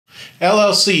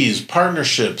LLCs,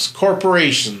 partnerships,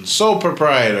 corporations, sole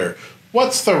proprietor.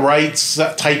 What's the right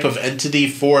type of entity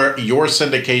for your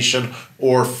syndication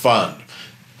or fund?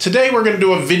 Today we're going to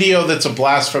do a video that's a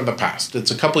blast from the past.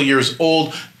 It's a couple years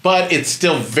old, but it's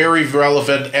still very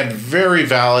relevant and very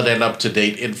valid and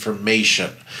up-to-date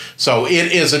information. So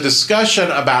it is a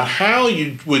discussion about how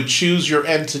you would choose your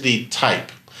entity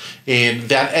type, and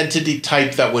that entity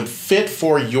type that would fit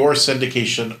for your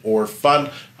syndication or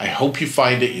fund. I hope you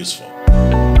find it useful.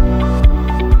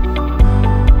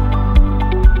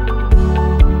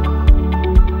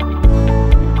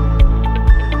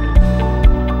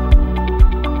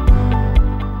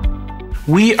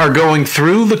 We are going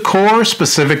through the core.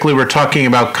 Specifically, we're talking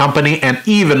about company, and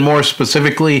even more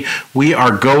specifically, we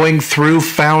are going through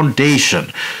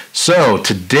foundation. So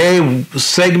today's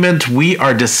segment, we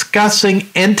are discussing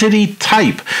entity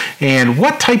type and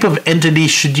what type of entity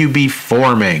should you be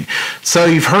forming. So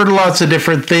you've heard lots of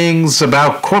different things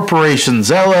about corporations,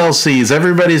 LLCs,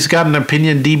 everybody's got an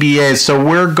opinion, DBAs. So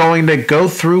we're going to go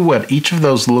through what each of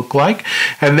those look like,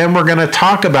 and then we're going to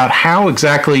talk about how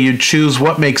exactly you choose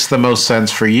what makes the most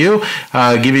sense for you,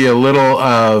 give you a little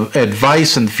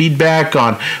advice and feedback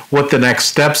on what the next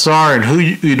steps are and who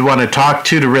you'd want to talk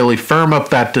to really firm up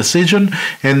that decision,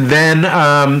 and then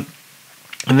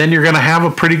you're going to have a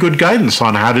pretty good guidance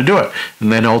on how to do it,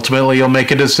 and then ultimately you'll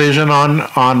make a decision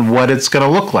on what it's going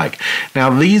to look like. Now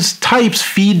these types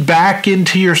feed back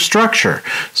into your structure,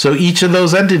 so each of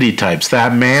those entity types,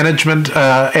 that management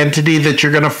entity that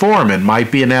you're going to form, it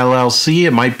might be an LLC,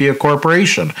 it might be a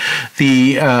corporation,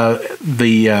 the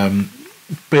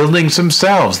buildings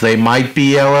themselves, they might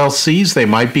be LLCs, they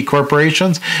might be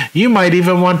corporations. You might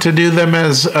even want to do them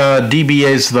as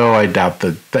DBAs, though I doubt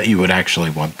that you would actually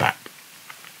want that.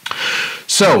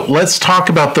 So let's talk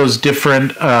about those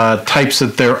different types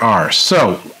that there are.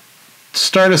 So to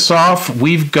start us off,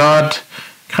 we've got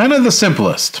kind of the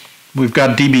simplest. We've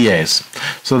got DBAs.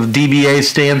 So the DBA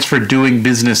stands for doing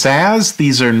business as.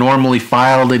 These are normally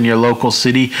filed in your local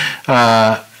city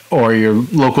or your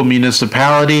local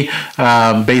municipality.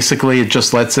 Basically, it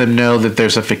just lets them know that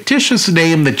there's a fictitious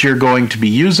name that you're going to be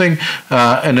using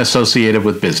and associated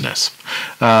with business.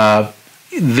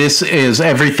 This is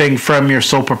everything from your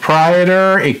sole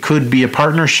proprietor. It could be a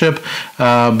partnership,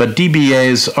 but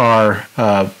DBAs are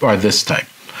this type.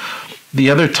 The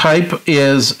other type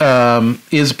is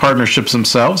partnerships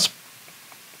themselves.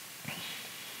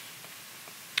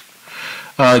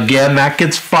 Again, that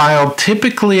gets filed.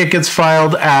 Typically, it gets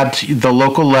filed at the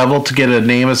local level to get a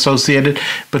name associated,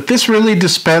 but this really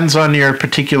depends on your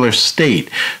particular state.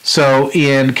 So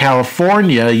in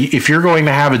California, if you're going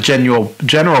to have a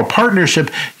general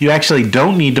partnership, you actually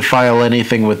don't need to file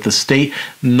anything with the state.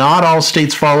 Not all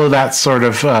states follow that sort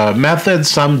of method.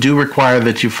 Some do require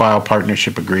that you file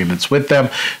partnership agreements with them,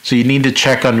 so you need to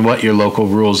check on what your local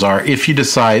rules are if you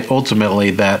decide ultimately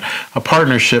that a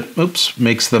partnership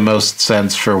makes the most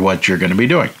sense for what you're going to be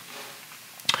doing.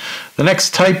 The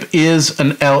next type is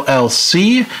an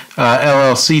LLC.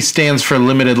 LLC stands for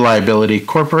Limited Liability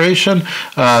Corporation.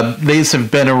 These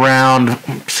have been around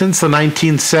since the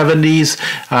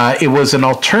 1970s. It was an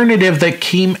alternative that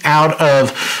came out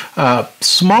of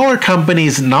smaller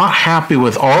companies not happy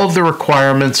with all of the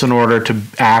requirements in order to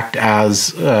act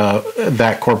as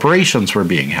that corporations were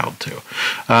being held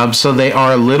to. So they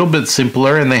are a little bit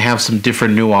simpler, and they have some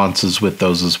different nuances with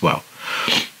those as well.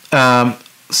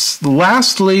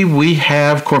 Lastly, we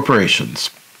have corporations.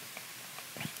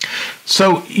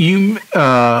 So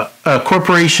a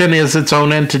corporation is its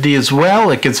own entity as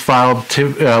well. It gets filed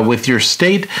with your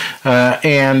state,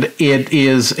 and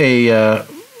it's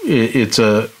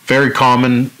a very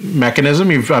common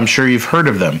mechanism. I'm sure you've heard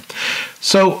of them.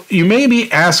 So you may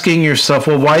be asking yourself,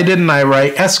 well, why didn't I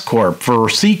write S Corp for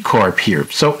C Corp here?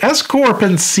 So S Corp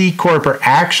and C Corp are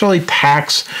actually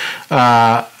tax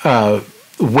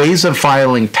ways of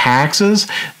filing taxes.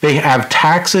 They have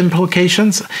tax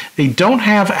implications. They don't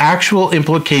have actual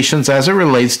implications as it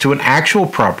relates to an actual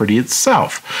property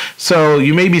itself. So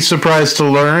you may be surprised to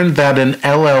learn that an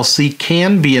LLC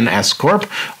can be an S Corp,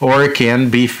 or it can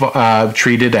be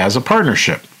treated as a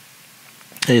partnership.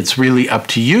 It's really up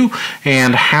to you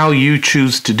and how you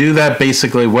choose to do that,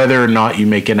 basically whether or not you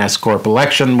make an S-Corp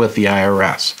election with the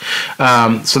IRS.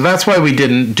 So that's why we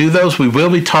didn't do those. We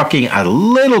will be talking a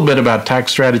little bit about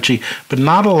tax strategy, but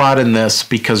not a lot in this,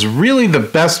 because really the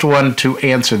best one to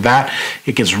answer that,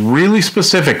 it gets really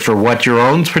specific for what your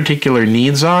own particular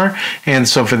needs are. And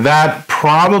so for that,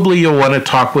 probably you'll want to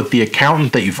talk with the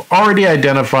accountant that you've already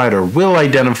identified or will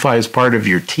identify as part of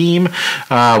your team.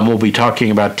 We'll be talking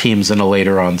about teams in a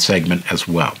later on segment as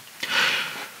well.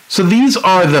 So these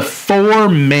are the four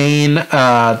main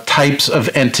types of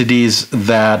entities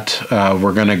that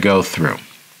we're going to go through.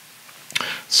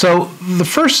 So the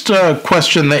first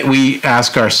question that we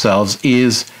ask ourselves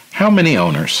is, how many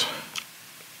owners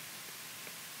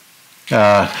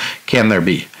can there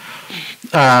be?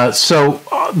 So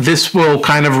this will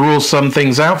kind of rule some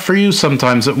things out for you.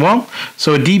 Sometimes it won't.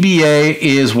 So a DBA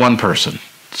is one person.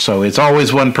 So it's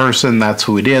always one person. That's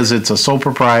who it is. It's a sole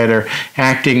proprietor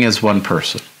acting as one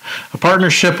person. A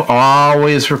partnership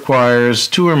always requires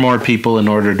two or more people in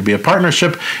order to be a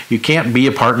partnership. You can't be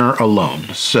a partner alone.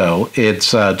 So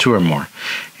it's two or more.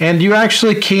 And you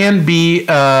actually can be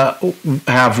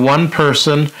have one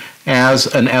person as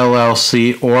an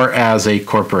LLC or as a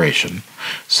corporation.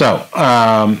 So,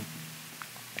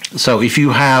 so if you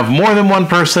have more than one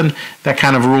person, that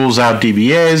kind of rules out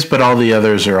DBAs, but all the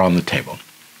others are on the table.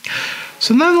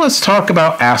 So then let's talk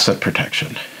about asset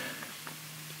protection.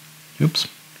 Oops.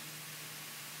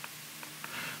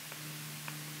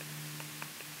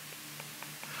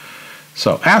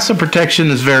 So asset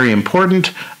protection is very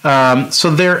important.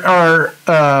 So there are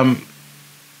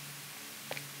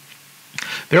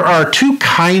two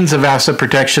kinds of asset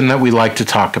protection that we like to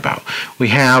talk about. We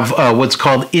have what's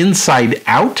called inside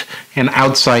out and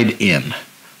outside in.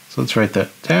 So let's write that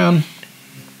down.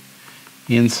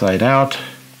 Inside out.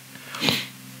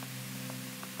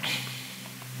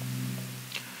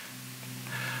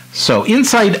 So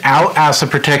inside out asset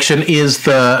protection is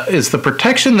the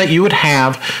protection that you would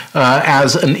have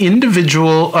as an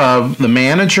individual, the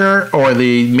manager or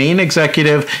the main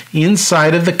executive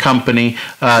inside of the company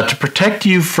to protect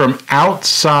you from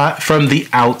the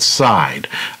outside.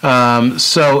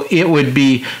 So it would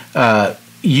be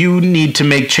you need to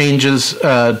make changes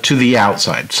to the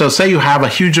outside. So say you have a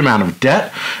huge amount of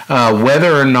debt,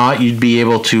 whether or not you'd be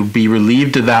able to be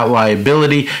relieved of that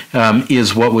liability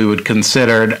is what we would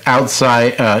consider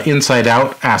inside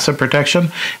out asset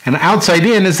protection. And outside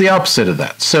in is the opposite of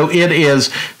that. So it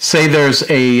is, say there's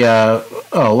a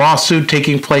lawsuit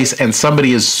taking place and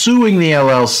somebody is suing the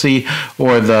LLC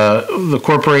or the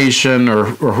corporation or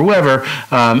whoever,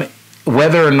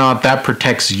 whether or not that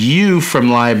protects you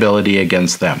from liability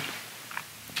against them.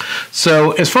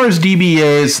 So as far as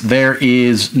DBAs, there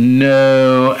is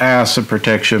no asset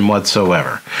protection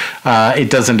whatsoever. It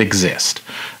doesn't exist.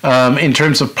 In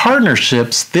terms of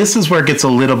partnerships, this is where it gets a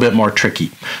little bit more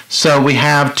tricky. So we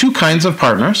have two kinds of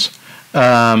partners.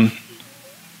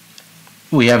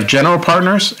 We have general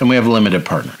partners and we have limited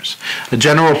partners. The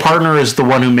general partner is the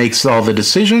one who makes all the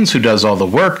decisions, who does all the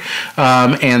work,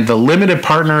 and the limited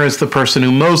partner is the person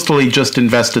who mostly just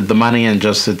invested the money and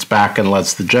just sits back and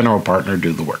lets the general partner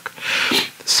do the work.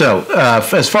 So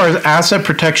as far as asset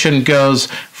protection goes,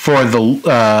 for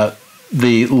the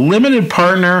limited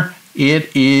partner,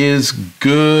 it is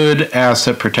good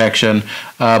asset protection,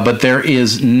 but there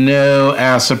is no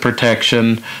asset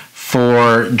protection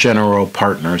for general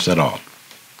partners at all.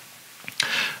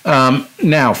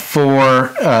 Now,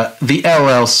 for the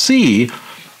LLC,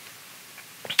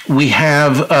 we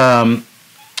have an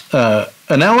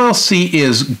LLC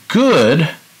is good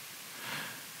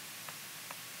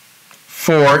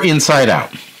for inside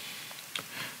out.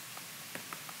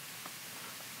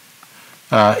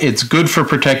 It's good for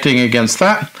protecting against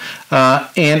that,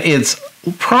 and it's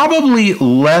probably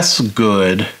less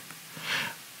good,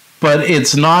 but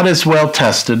it's not as well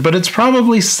tested, but it's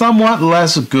probably somewhat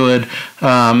less good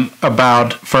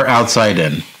for outside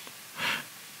in.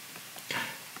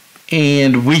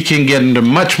 And we can get into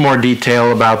much more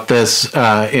detail about this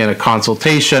in a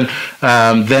consultation.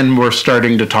 Then we're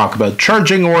starting to talk about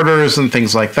charging orders and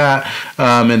things like that,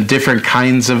 and different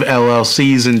kinds of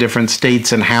LLCs in different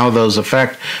states and how those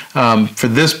affect. For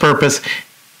this purpose,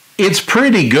 it's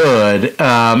pretty good,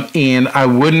 and I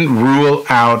wouldn't rule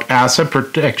out asset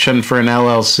protection for an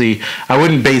LLC. I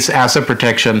wouldn't base asset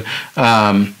protection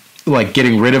like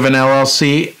getting rid of an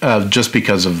LLC just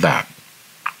because of that.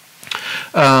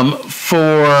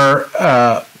 For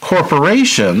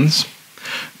corporations,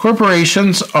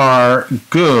 corporations are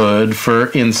good for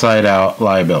inside-out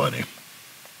liability.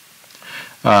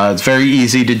 It's very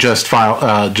easy to just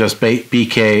file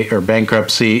BK or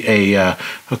bankruptcy a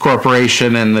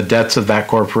corporation, and the debts of that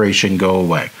corporation go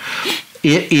away.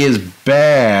 It is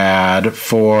bad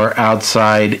for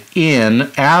outside in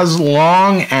as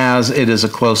long as it is a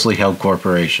closely held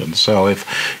corporation. So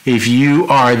if you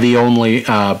are the only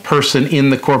person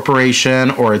in the corporation,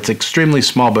 or it's extremely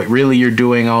small but really you're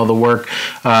doing all the work,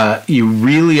 you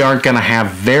really aren't going to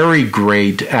have very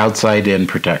great outside in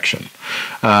protection.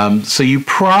 So you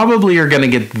probably are going to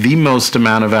get the most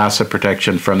amount of asset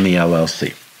protection from the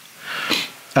LLC.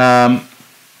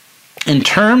 In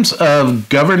terms of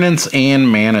governance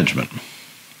and management,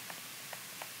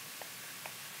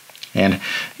 and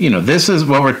this is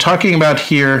what we're talking about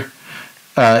here,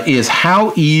 is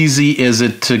how easy is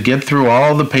it to get through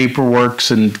all the paperwork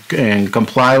and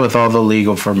comply with all the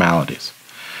legal formalities.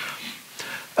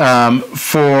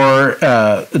 For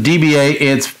DBA,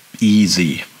 it's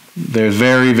easy. There's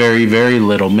very, very, very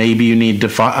little. Maybe you need to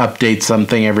update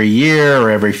something every year or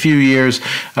every few years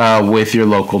with your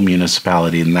local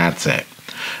municipality, and that's it.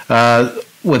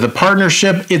 With a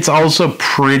partnership, it's also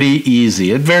pretty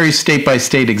easy. It varies state by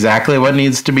state exactly what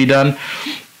needs to be done.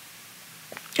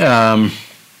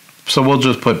 So we'll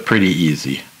just put pretty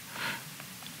easy.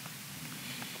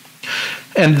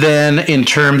 And then in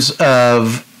terms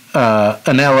of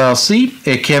an LLC,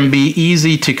 it can be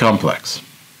easy to complex.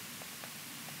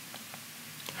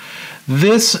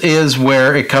 This is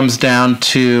where it comes down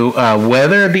to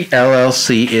whether the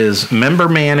LLC is member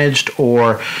managed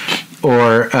or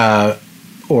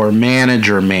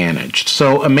manager managed.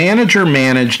 So a manager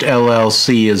managed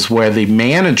LLC is where the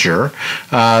manager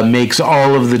makes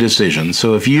all of the decisions.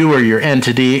 So if you or your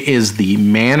entity is the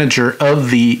manager of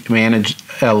the managed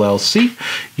LLC,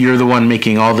 you're the one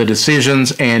making all the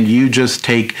decisions, and you just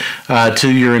take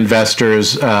to your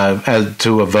investors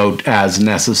to a vote as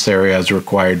necessary, as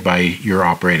required by your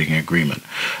operating agreement.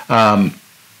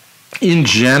 In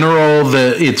general,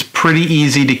 it's pretty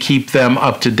easy to keep them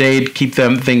up to date, keep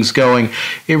things going.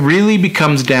 It really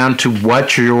becomes down to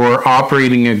what your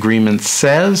operating agreement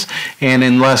says, and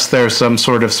unless there's some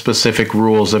sort of specific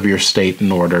rules of your state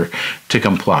in order to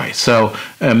comply. So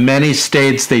many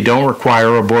states, they don't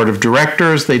require a board of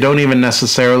directors. They don't even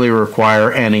necessarily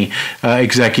require any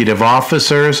executive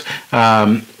officers.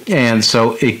 And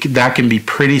so that can be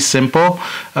pretty simple,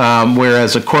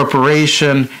 whereas a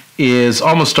corporation is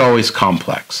almost always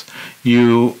complex.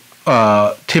 You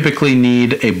typically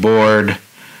need a board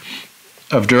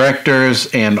of directors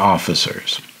and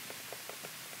officers.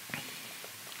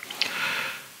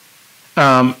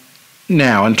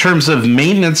 Now, in terms of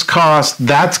maintenance costs,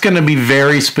 that's going to be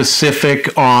very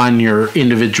specific on your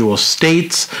individual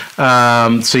states.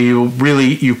 So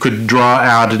you could draw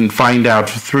out and find out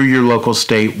through your local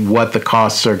state what the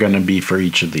costs are going to be for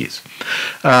each of these.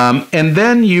 And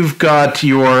then you've got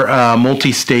your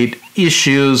multi-state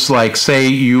issues, like say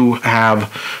you have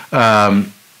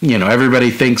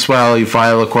everybody thinks, well, you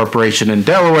file a corporation in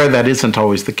Delaware. That isn't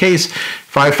always the case.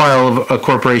 If I file a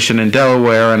corporation in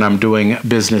Delaware and I'm doing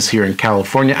business here in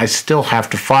California, I still have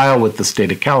to file with the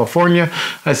state of California.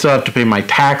 I still have to pay my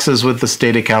taxes with the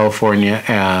state of California,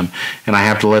 and I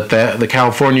have to let the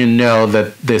Californian know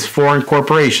that this foreign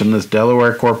corporation, this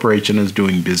Delaware corporation, is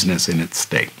doing business in its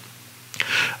state.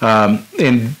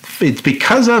 And it's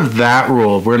because of that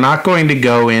rule, we're not going to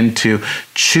go into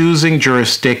choosing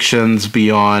jurisdictions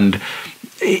beyond.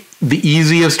 The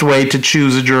easiest way to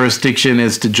choose a jurisdiction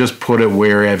is to just put it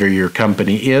wherever your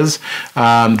company is.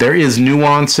 There is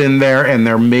nuance in there, and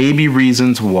there may be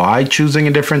reasons why choosing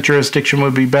a different jurisdiction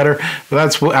would be better, but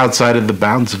that's outside of the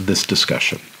bounds of this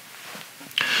discussion.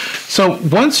 So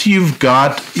once you've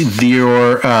got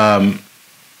your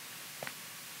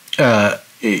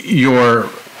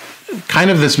kind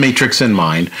of this matrix in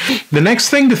mind, the next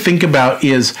thing to think about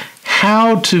is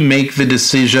how to make the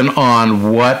decision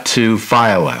on what to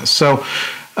file as. So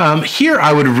here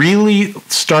I would really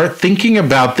start thinking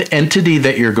about the entity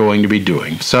that you're going to be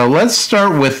doing. So let's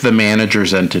start with the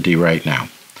manager's entity right now.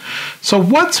 So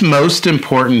what's most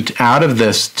important out of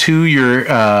this to your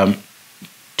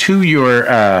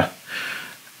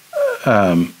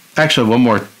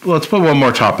actually, let's put one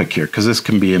more topic here, because this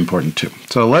can be important too.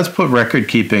 So let's put record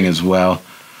keeping as well.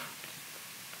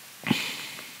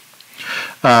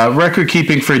 Record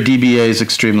keeping for a DBA is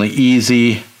extremely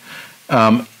easy.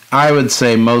 I would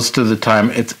say most of the time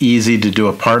it's easy to do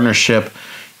a partnership.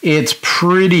 It's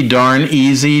pretty darn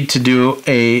easy to do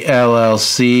a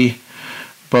LLC,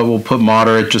 but we'll put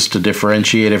moderate just to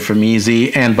differentiate it from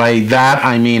easy. And by that,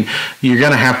 I mean you're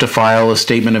going to have to file a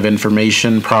statement of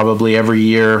information probably every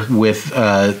year with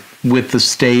the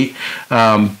state,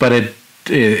 but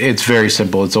it's very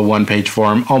simple. It's a one-page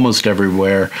form almost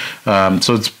everywhere,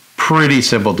 so it's pretty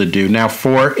simple to do. Now,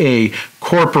 for a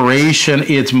corporation,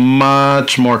 it's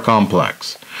much more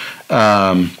complex.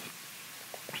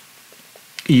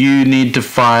 You need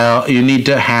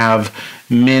to have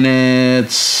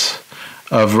minutes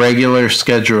of regular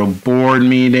scheduled board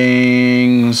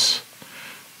meetings.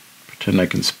 Pretend I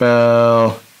can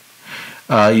spell.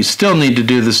 You still need to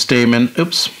do the statement.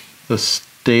 The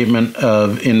statement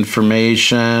of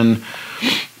information.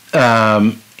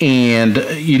 And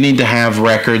you need to have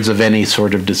records of any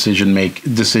sort of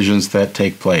decisions that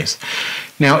take place.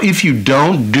 Now, if you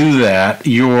don't do that,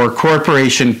 your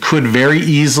corporation could very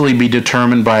easily be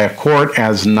determined by a court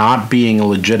as not being a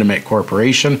legitimate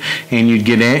corporation, and you'd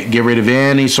get rid of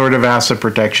any sort of asset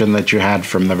protection that you had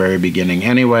from the very beginning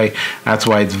anyway. That's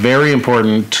why it's very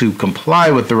important to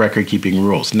comply with the record-keeping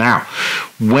rules. Now,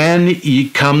 when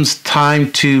it comes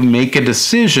time to make a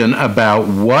decision about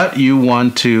what you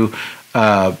want to,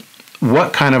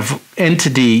 what kind of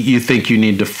entity you think you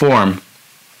need to form,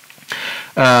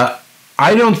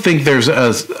 I don't think there's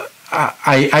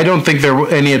I don't think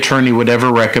any attorney would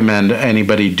ever recommend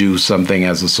anybody do something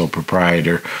as a sole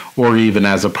proprietor or even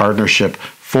as a partnership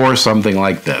for something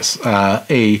like this.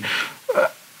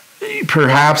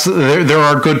 Perhaps there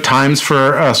are good times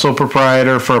for a sole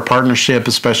proprietor, for a partnership,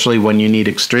 especially when you need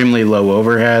extremely low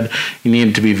overhead. You need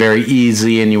it to be very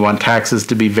easy, and you want taxes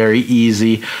to be very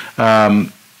easy.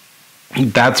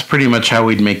 That's pretty much how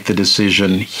we'd make the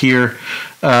decision here.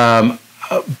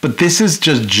 But this is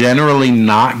just generally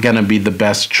not going to be the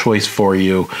best choice for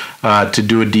you to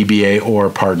do a DBA or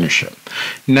a partnership.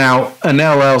 Now, an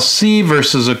LLC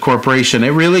versus a corporation, it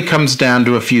really comes down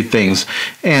to a few things.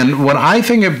 And what I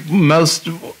think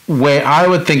way I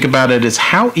would think about it is,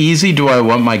 how easy do I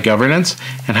want my governance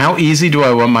and how easy do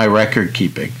I want my record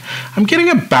keeping? I'm getting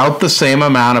about the same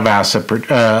amount of asset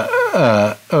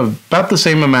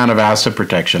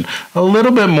protection, a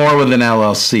little bit more with an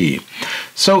LLC.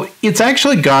 So it's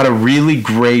actually got a really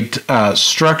great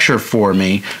structure for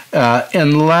me,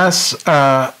 unless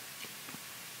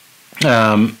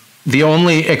the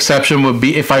only exception would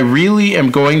be if I really am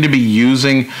going to be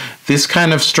using this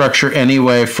kind of structure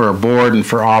anyway for a board and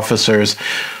for officers,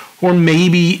 or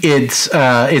maybe it's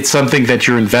something that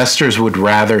your investors would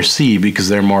rather see because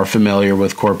they're more familiar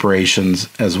with corporations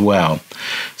as well.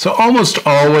 So almost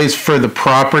always for the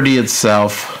property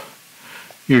itself,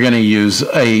 you're going to use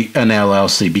an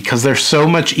LLC because they're so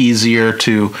much easier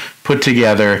to put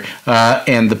together,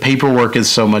 and the paperwork is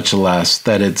so much less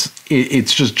that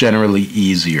it's just generally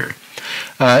easier.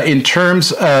 In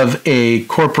terms of a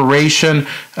corporation,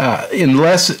 my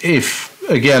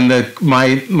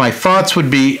thoughts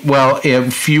would be, well,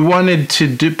 if you wanted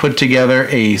to put together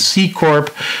a C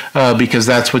Corp, because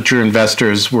that's what your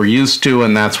investors were used to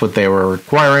and that's what they were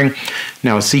requiring.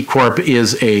 Now, a C Corp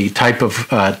is a type of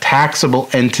taxable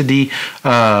entity.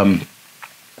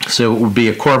 So it would be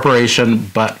a corporation,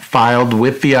 but filed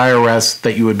with the IRS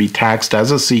that you would be taxed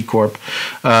as a C Corp.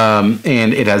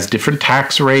 And it has different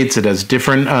tax rates. It has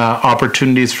different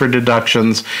opportunities for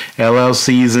deductions.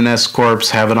 LLCs and S Corps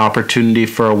have an opportunity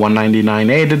for a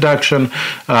 199A deduction,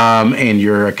 and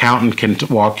your accountant can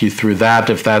walk you through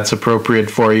that if that's appropriate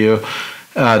for you.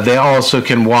 They also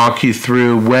can walk you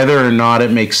through whether or not it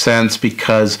makes sense,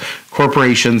 because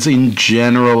corporations in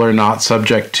general are not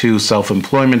subject to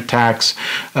self-employment tax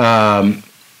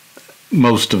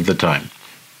most of the time.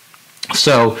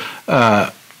 So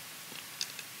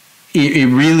it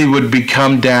really would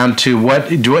come down to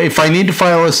if I need to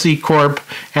file a C Corp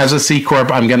as a C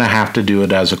Corp, I'm going to have to do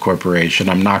it as a corporation.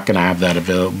 I'm not going to have that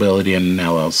availability in an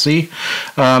LLC.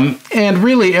 And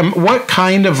really, what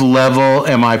kind of level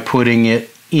am I putting it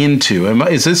into?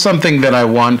 Is this something that I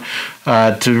want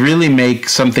to really make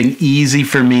something easy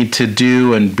for me to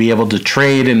do and be able to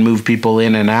trade and move people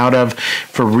in and out of?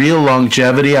 For real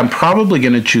longevity, I'm probably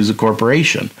going to choose a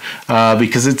corporation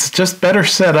because it's just better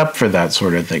set up for that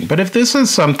sort of thing. But if this is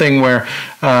something where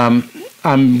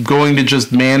I'm going to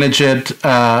just manage it,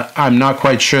 I'm not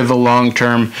quite sure the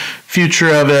long-term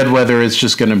future of it, whether it's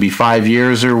just going to be 5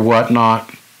 years or whatnot,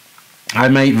 I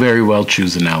might very well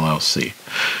choose an LLC.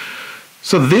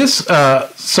 So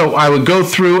so I would go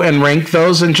through and rank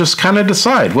those and just kind of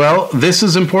decide, well, this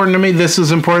is important to me, this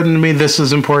is important to me, this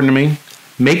is important to me.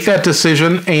 Make that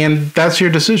decision, and that's your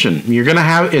decision. You're going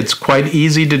to it's quite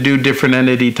easy to do different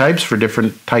entity types for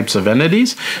different types of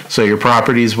entities. So your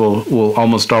properties will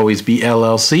almost always be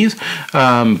LLCs.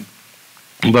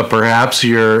 But perhaps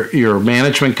your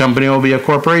management company will be a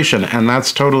corporation, and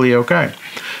that's totally okay.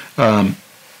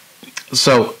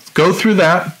 So go through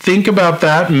that, think about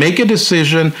that, make a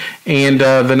decision, and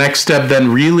the next step then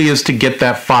really is to get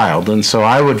that filed. And so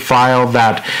I would file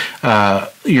that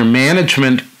your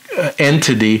management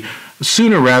entity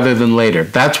sooner rather than later.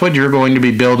 That's what you're going to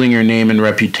be building your name and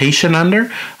reputation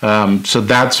under. So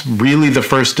that's really the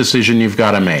first decision you've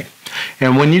got to make.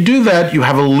 And when you do that, you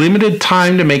have a limited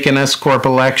time to make an S Corp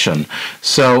election.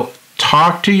 So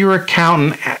talk to your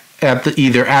accountant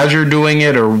either as you're doing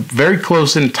it or very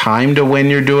close in time to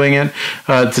when you're doing it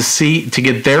to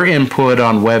get their input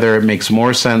on whether it makes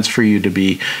more sense for you to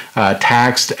be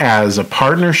taxed as a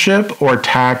partnership or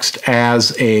taxed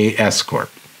as a S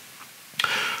Corp.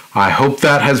 I hope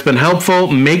that has been helpful.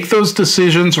 Make those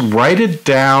decisions, write it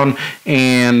down,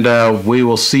 and we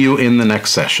will see you in the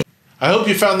next session. I hope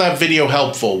you found that video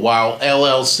helpful. While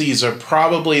LLCs are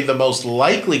probably the most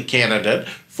likely candidate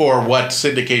for what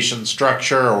syndication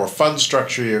structure or fund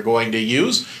structure you're going to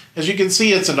use, as you can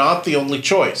see, it's not the only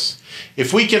choice.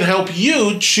 If we can help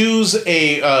you choose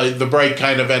the right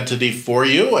kind of entity for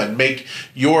you and make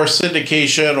your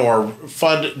syndication or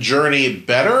fund journey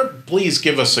better, please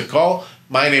give us a call.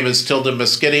 My name is Tilden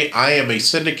Moschetti. I am a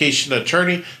syndication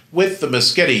attorney with the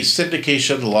Moschetti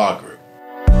Syndication Law Group.